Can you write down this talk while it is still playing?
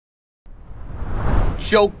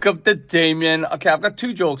Joke of the Damien. Okay, I've got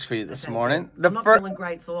 2 jokes for you this morning. I'm not feeling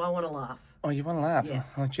great, so I want to laugh. Oh, you want to laugh? Yes.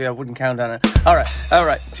 Oh, gee, I wouldn't count on it. All right.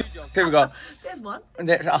 2 jokes. Here we go. There's one.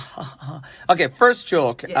 Okay, first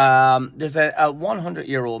joke. Yeah. There's a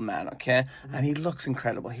 100-year-old man, okay? And he looks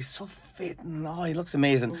incredible. He's so fit and he looks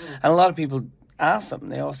amazing. And a lot of people ask him,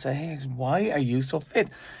 they all say, hey, why are you so fit?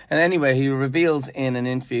 And anyway, he reveals in an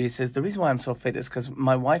interview, he says, the reason why I'm so fit is because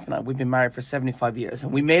my wife and I, we've been married for 75 years.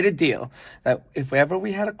 And we made a deal that if ever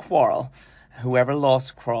we had a quarrel, whoever lost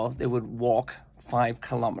the quarrel, they would walk 5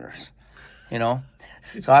 kilometers. You know,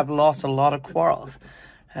 so I've lost a lot of quarrels.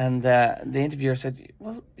 And the interviewer said,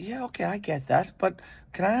 well, yeah, okay, I get that. But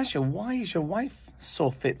can I ask you, why is your wife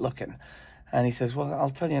so fit looking? And he says, well, I'll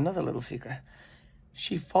tell you another little secret.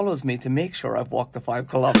 She follows me to make sure I've walked the 5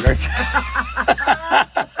 kilometers.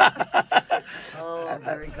 Oh,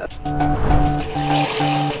 very good.